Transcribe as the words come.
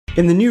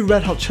In the new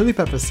Red Hot Chili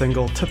Peppers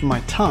single, Tip of My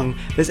Tongue,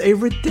 there's a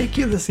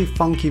ridiculously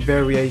funky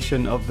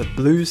variation of the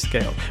blues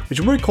scale, which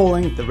we're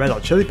calling the Red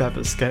Hot Chili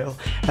Peppers scale,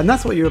 and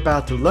that's what you're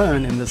about to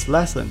learn in this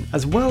lesson,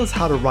 as well as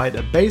how to write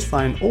a bass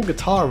line or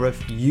guitar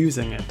riff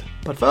using it.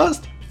 But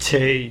first,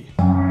 tea.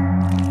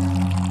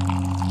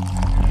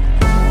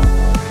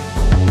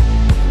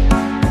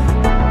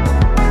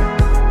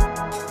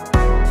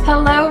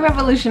 Hello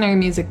revolutionary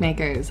music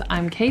makers,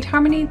 I'm Kate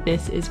Harmony,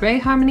 this is Ray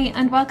Harmony,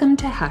 and welcome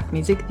to Hack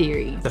Music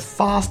Theory. The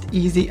fast,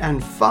 easy,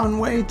 and fun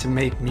way to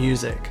make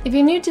music. If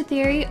you're new to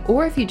theory,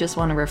 or if you just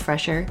want a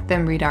refresher,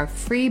 then read our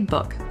free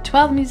book,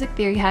 12 Music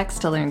Theory Hacks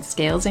to Learn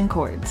Scales and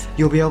Chords.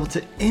 You'll be able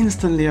to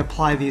instantly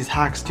apply these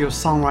hacks to your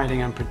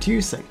songwriting and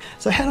producing.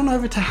 So head on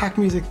over to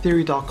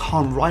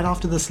hackmusictheory.com right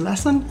after this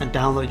lesson and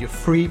download your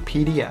free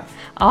PDF.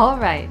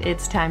 Alright,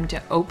 it's time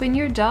to open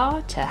your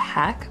DAW to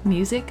Hack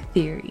Music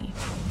Theory.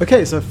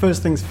 Okay, so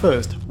first things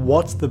first,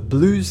 what's the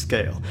blues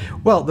scale?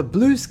 Well, the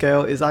blues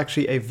scale is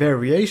actually a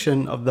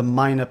variation of the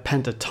minor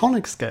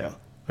pentatonic scale.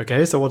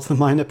 Okay, so what's the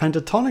minor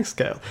pentatonic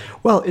scale?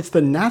 Well, it's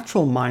the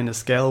natural minor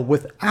scale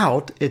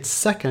without its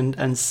second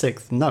and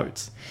sixth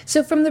notes.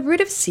 So from the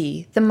root of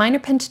C, the minor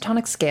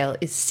pentatonic scale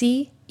is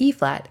C, E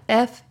flat,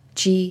 F,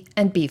 G,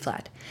 and B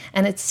flat.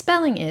 And its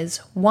spelling is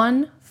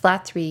 1,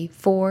 flat 3,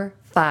 4,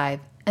 5,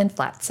 and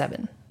flat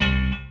 7.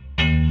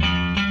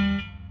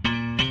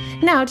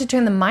 Now, to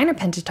turn the minor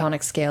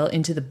pentatonic scale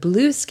into the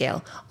blues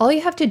scale, all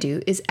you have to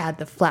do is add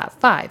the flat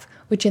 5,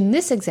 which in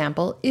this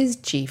example is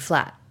G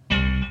flat.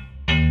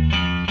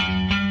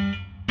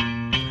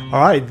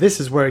 Alright, this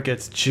is where it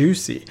gets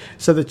juicy.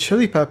 So the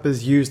Chili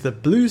Peppers use the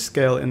blues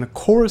scale in the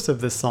chorus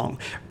of this song,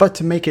 but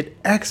to make it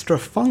extra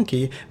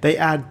funky, they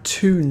add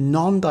two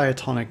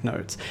non-diatonic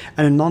notes.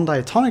 And a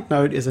non-diatonic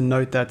note is a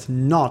note that's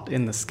not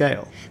in the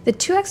scale. The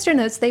two extra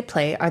notes they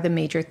play are the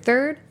major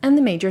third and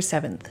the major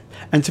seventh.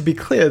 And to be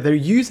clear, they're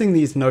using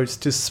these notes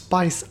to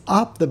spice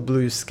up the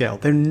blues scale.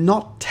 They're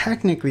not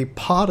technically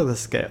part of the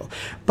scale.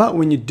 But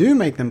when you do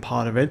make them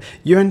part of it,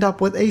 you end up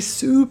with a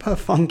super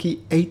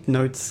funky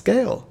 8-note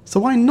scale. So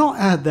why not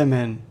add them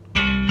in?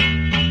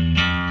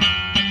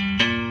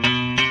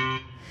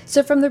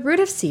 So from the root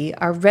of C,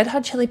 our Red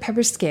Hot Chili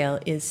Peppers scale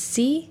is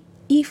C,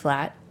 E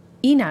flat,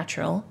 E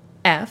natural,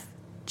 F,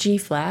 G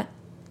flat,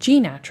 G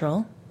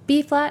natural,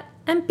 B flat,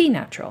 and B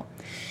natural.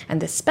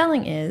 And the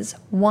spelling is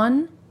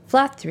 1,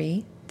 flat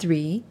 3,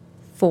 3,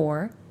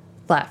 4,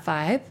 flat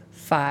 5,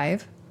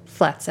 5,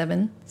 flat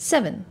 7,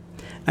 7.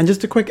 And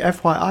just a quick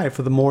FYI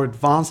for the more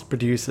advanced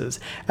producers,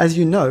 as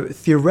you know,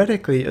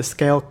 theoretically a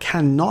scale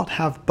cannot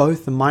have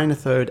both the minor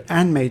third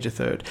and major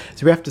third,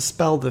 so we have to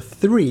spell the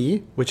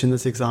 3, which in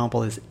this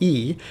example is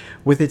E,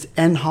 with its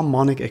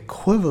enharmonic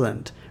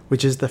equivalent,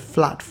 which is the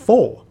flat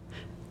 4,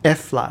 F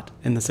flat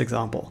in this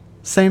example.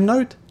 Same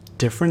note,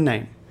 different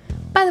name.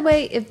 By the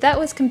way, if that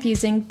was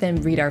confusing,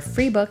 then read our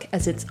free book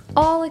as it's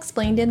all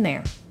explained in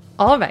there.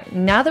 Alright,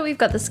 now that we've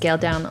got the scale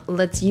down,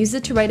 let's use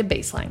it to write a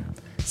bass line.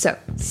 So,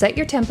 set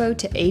your tempo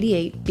to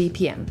 88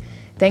 BPM,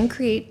 then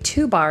create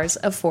 2 bars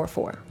of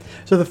 4/4.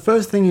 So the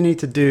first thing you need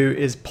to do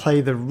is play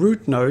the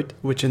root note,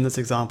 which in this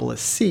example is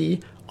C,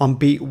 on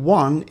beat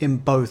 1 in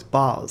both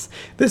bars.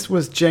 This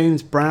was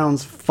James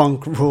Brown's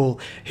funk rule.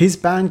 His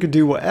band could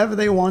do whatever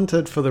they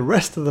wanted for the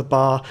rest of the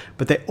bar,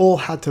 but they all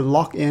had to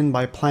lock in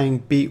by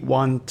playing beat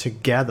 1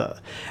 together.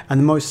 And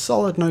the most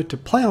solid note to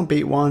play on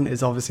beat 1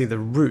 is obviously the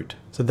root,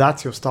 so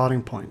that's your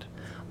starting point.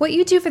 What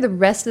you do for the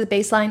rest of the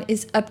bass line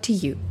is up to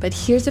you, but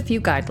here's a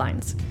few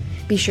guidelines.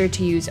 Be sure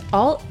to use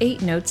all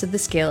 8 notes of the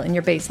scale in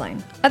your bass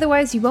line,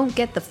 otherwise you won't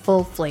get the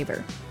full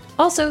flavor.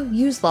 Also,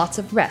 use lots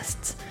of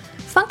rests.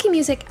 Funky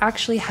music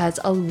actually has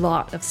a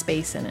lot of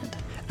space in it.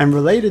 And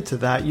related to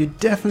that, you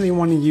definitely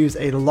want to use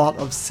a lot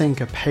of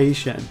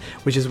syncopation,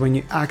 which is when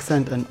you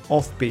accent an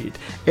offbeat.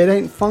 It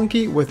ain't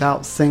funky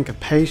without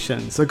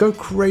syncopation, so go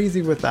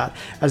crazy with that,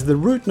 as the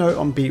root note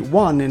on beat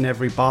 1 in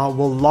every bar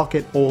will lock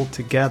it all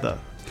together.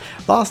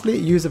 Lastly,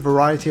 use a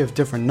variety of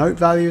different note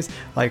values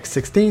like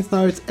 16th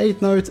notes, 8th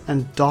notes,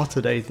 and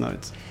dotted 8th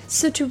notes.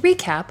 So to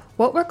recap,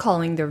 what we're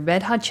calling the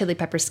Red Hot Chili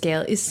Pepper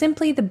scale is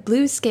simply the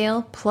blues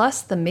scale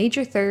plus the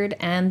major third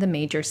and the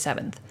major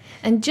seventh.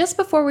 And just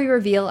before we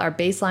reveal our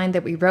bass line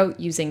that we wrote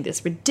using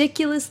this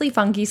ridiculously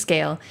funky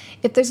scale,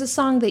 if there's a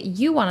song that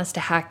you want us to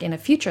hack in a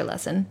future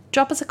lesson,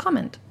 drop us a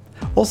comment.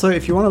 Also,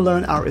 if you want to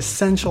learn our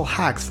essential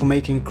hacks for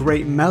making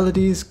great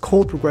melodies,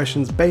 chord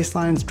progressions, bass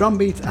lines, drum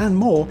beats, and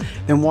more,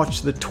 then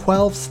watch the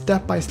 12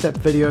 step-by-step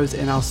videos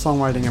in our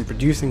songwriting and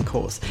producing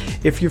course.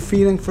 If you're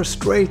feeling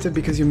frustrated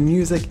because your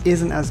music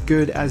isn't as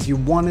good as you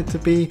want it to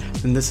be,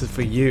 then this is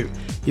for you.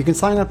 You can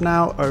sign up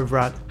now over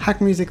at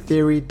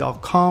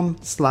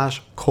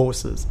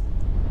hackmusictheory.com/courses.